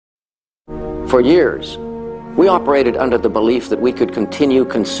For years, we operated under the belief that we could continue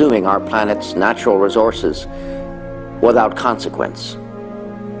consuming our planet's natural resources without consequence.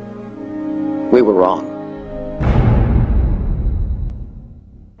 We were wrong.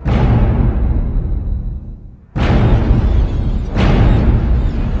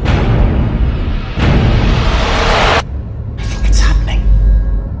 It's happening.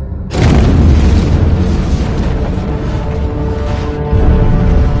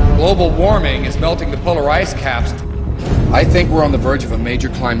 Global warming is melting the polar ice caps. I think we're on the verge of a major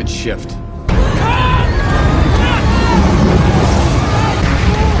climate shift.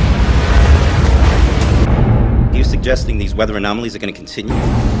 Are you suggesting these weather anomalies are going to continue?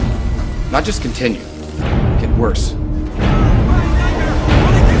 Not just continue, get worse.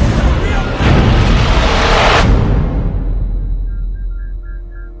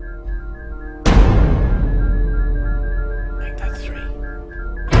 Make that 3.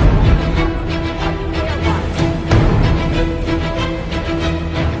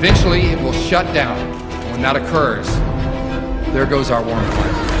 Eventually, it will shut down. When that occurs, there goes our warm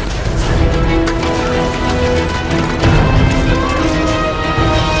climate.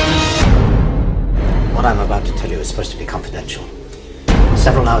 What I'm about to tell you is supposed to be confidential.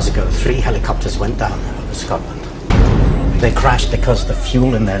 Several hours ago, 3 helicopters went down over Scotland. They crashed because the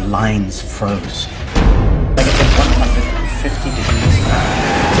fuel in their lines froze. Negative 150 degrees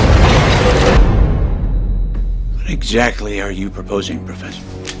Fahrenheit. What exactly are you proposing, Professor?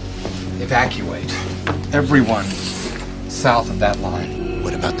 Evacuate everyone south of that line.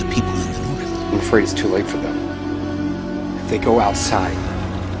 What about the people in the north? I'm afraid it's too late for them. If they go outside,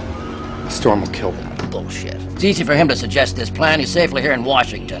 a storm will kill them. Bullshit. It's easy for him to suggest this plan. He's safely here in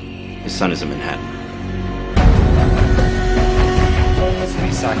Washington. His son is in Manhattan. Listen to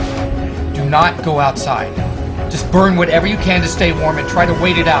me, son. Do not go outside. Just burn whatever you can to stay warm and try to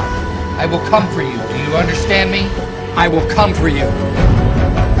wait it out. I will come for you. Do you understand me? I will come for you.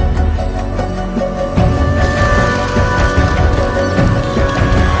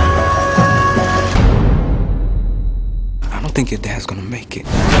 I don't think your dad's gonna make it.